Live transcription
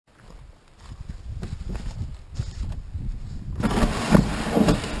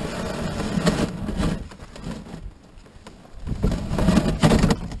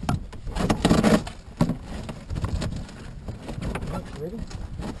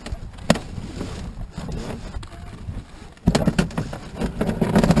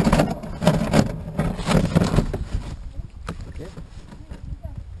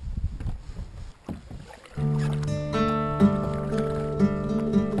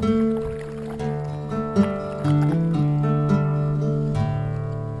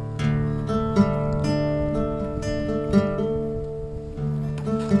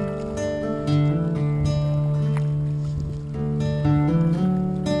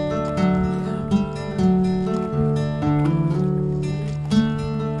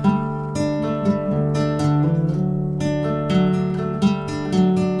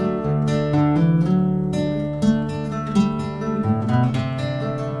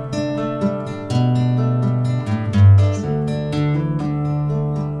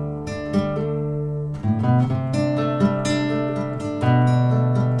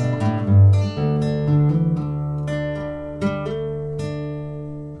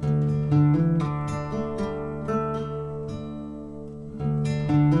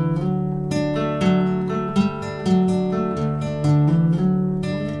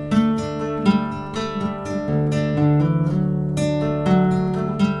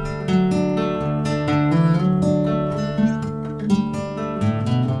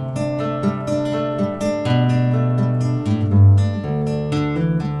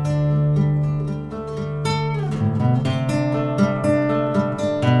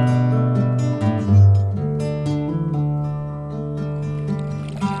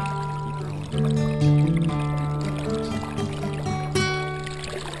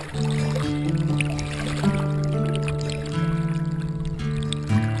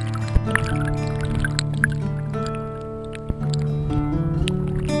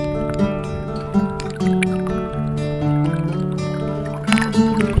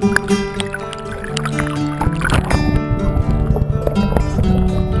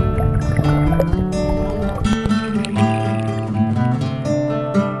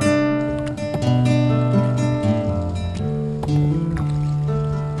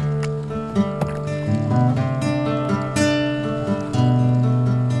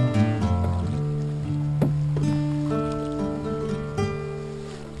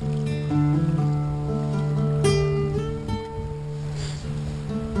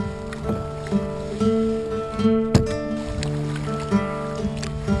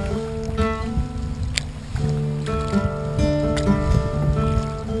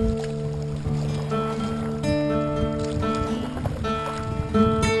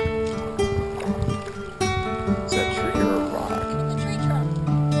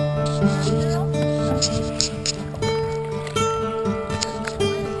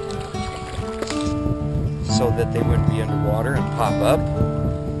So that they wouldn't be underwater and pop up.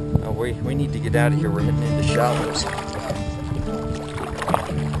 We need to get out of here. We're heading into shallows.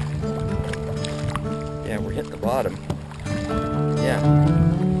 Yeah, we're hitting the bottom. Yeah,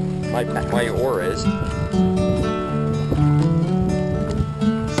 my oar is.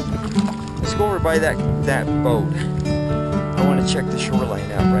 Let's go over by that boat. I want to check the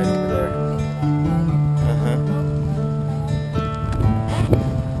shoreline out right over there.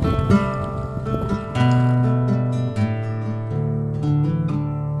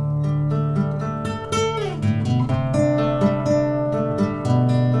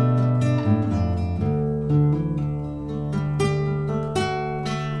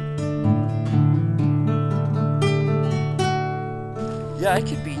 Yeah, I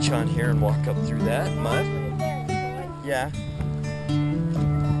could beach on here and walk up through that mud. Yeah.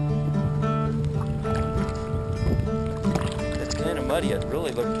 It's kind of muddy. I'd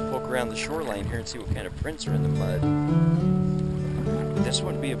really look to poke around the shoreline here and see what kind of prints are in the mud. But this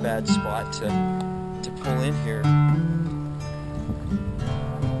wouldn't be a bad spot to pull in here.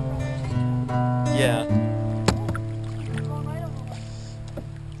 Yeah.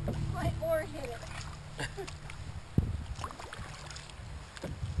 My oar hit it.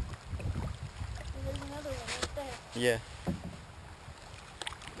 There's another one right there. Yeah.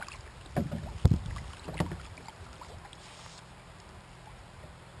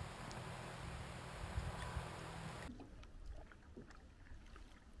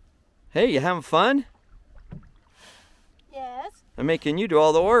 Hey, you having fun? Yes. I'm making you do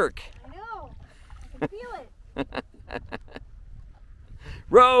all the work. I know. I can feel it.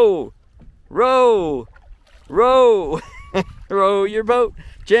 Row! Row! Row! Row your boat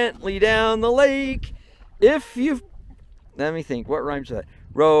gently down the lake. If you've... Let me think, what rhymes with that?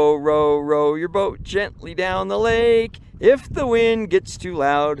 Row, row, row your boat gently down the lake. If the wind gets too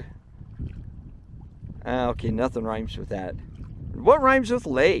loud. Okay, nothing rhymes with that. What rhymes with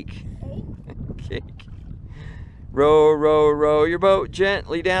lake? Cake. Row, row, row your boat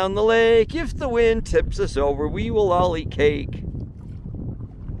gently down the lake. If the wind tips us over, we will all eat cake.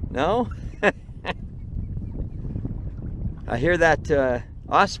 No? I hear that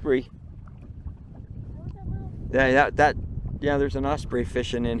osprey. Yeah, there's an osprey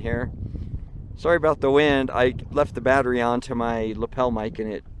fishing in here. Sorry about the wind. I left the battery on to my lapel mic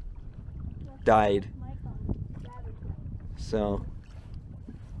and it died. So,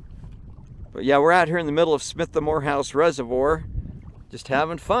 but yeah, we're out here in the middle of the Morehouse Reservoir, just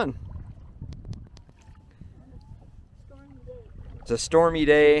having fun. It's a stormy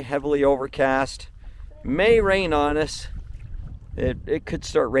day, heavily overcast. May rain on us. It could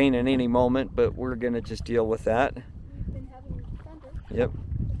start raining any moment, but we're gonna just deal with that. Yep.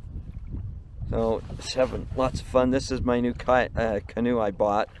 So just having lots of fun. This is my new canoe I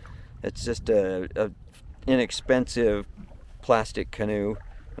bought. It's just a inexpensive plastic canoe,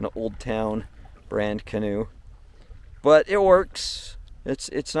 an Old Town brand canoe, but it works.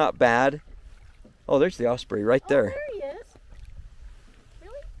 It's not bad. Oh, there's the osprey right there. Oh, there he is.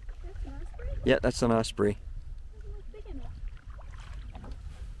 Really? That's an osprey? Yeah, that's an osprey.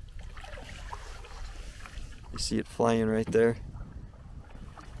 You see it flying right there.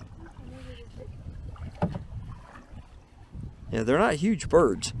 Yeah, they're not huge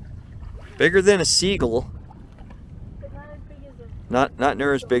birds. Bigger than a seagull. But not as big as a... Not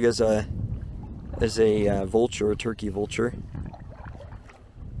near as big as a vulture, a turkey vulture.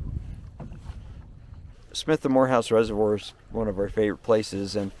 Smith and Morehouse Reservoir is one of our favorite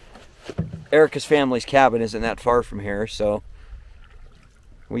places, and Erica's family's cabin isn't that far from here, so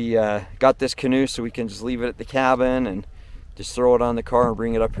we got this canoe so we can just leave it at the cabin and just throw it on the car and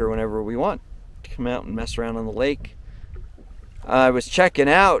bring it up here whenever we want. Come out and mess around on the lake. I was checking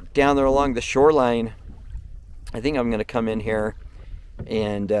out down there along the shoreline. I think I'm going to come in here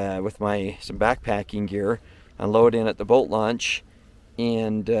and with some backpacking gear, unload in at the boat launch,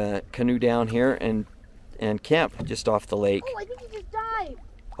 and canoe down here and camp just off the lake. Oh, I think he just dived.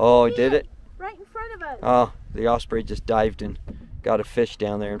 Oh, did it? Right in front of us. Oh, the osprey just dived and got a fish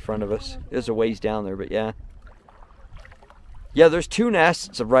down there in front of us. There's a ways down there, but yeah. Yeah, there's 2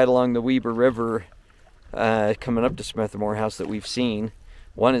 nests right along the Weber River coming up to Smith and Morehouse that we've seen.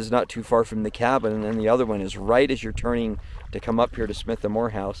 One is not too far from the cabin, and then the other one is right as you're turning to come up here to Smith and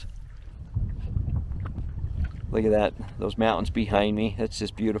Morehouse. Look at that, those mountains behind me. That's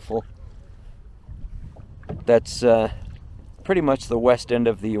just beautiful. That's pretty much the west end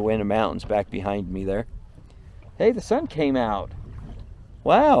of the Uinta Mountains back behind me there. Hey, the sun came out.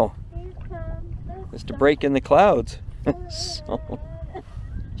 Wow. Just a break in the clouds. So,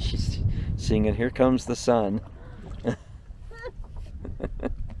 she's singing, "Here Comes the Sun."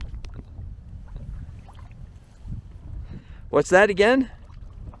 What's that again?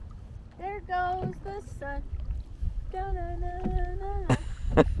 There goes the sun. Da, na, na, na.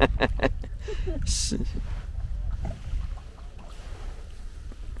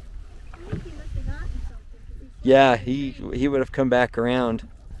 Yeah, he would have come back around.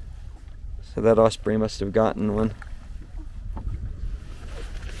 So that osprey must have gotten one.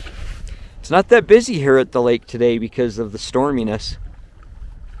 It's not that busy here at the lake today because of the storminess.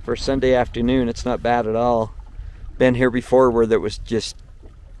 For Sunday afternoon, it's not bad at all. Been here before where there was just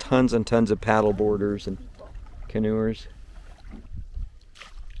tons and tons of paddle boarders and canoers.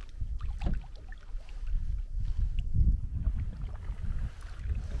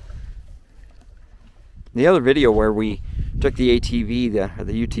 The other video where we took the ATV, the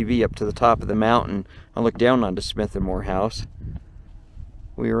UTV up to the top of the mountain and looked down onto Smith and Morehouse,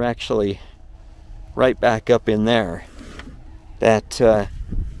 we were actually right back up in there. The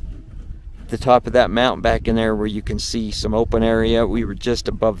top of that mountain back in there where you can see some open area, we were just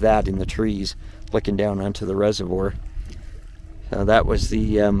above that in the trees looking down onto the reservoir. So that was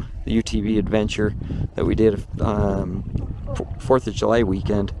the UTV adventure that we did 4th of July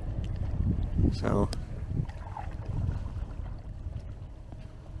weekend. So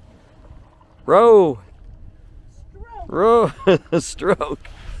row, row, stroke,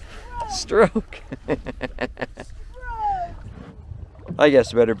 stroke. I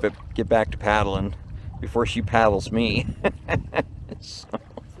guess I better get back to paddling before she paddles me. So,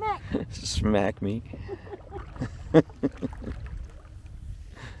 smack me.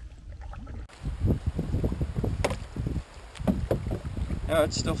 Oh,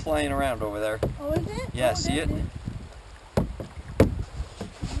 it's still flying around over there. Oh, is it? Yeah, see it?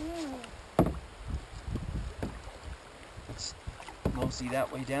 It's mostly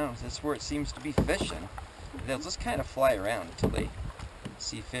that way down. That's where it seems to be fishing. They'll just kind of fly around until they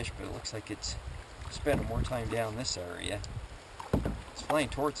see fish, but it looks like it's spending more time down this area. It's flying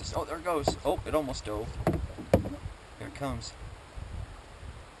towards us. Oh, there it goes. Oh, it almost dove. Here it comes.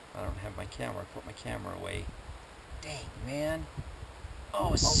 I don't have my camera. I put my camera away. Dang, man.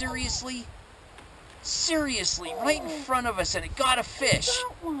 Oh, seriously? Seriously, right in front of us, and it got a fish.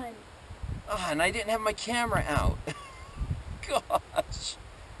 Got one. Ah, and I didn't have my camera out. Gosh.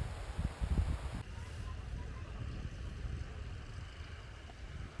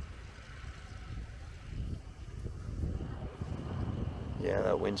 Yeah,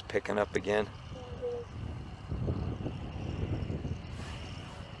 that wind's picking up again.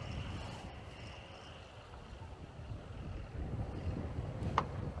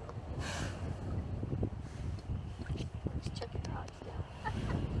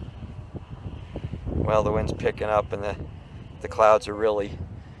 Well, the wind's picking up and the clouds are really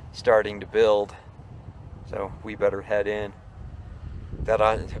starting to build, so we better head in. That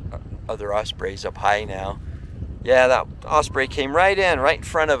other osprey's up high now. Yeah, that osprey came right in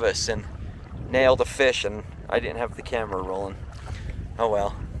front of us and nailed a fish, and I didn't have the camera rolling. Oh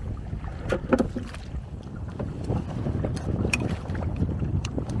well.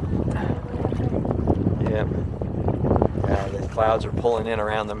 Yep. Yeah, the clouds are pulling in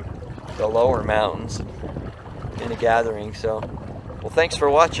around the lower mountains in a gathering. So, well, thanks for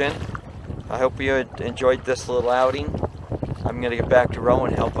watching. I hope you enjoyed this little outing. I'm gonna get back to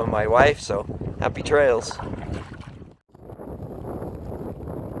rowing, helping my wife, so happy trails.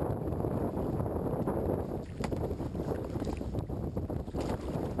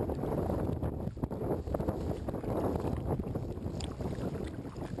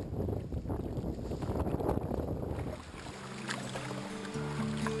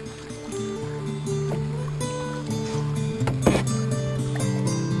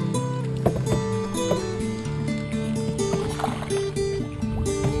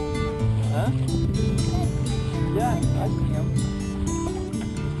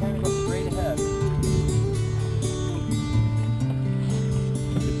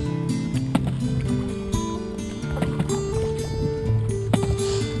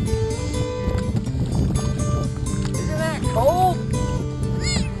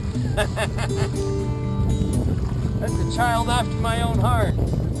 after my own heart.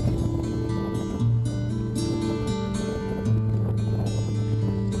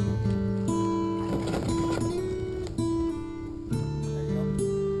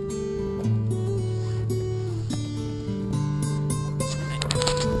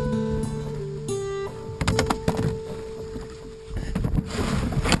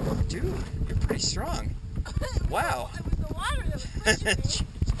 Dude, you're pretty strong. Wow. It was the water that was pushing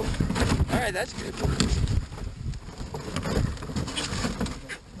me. All right, that's good.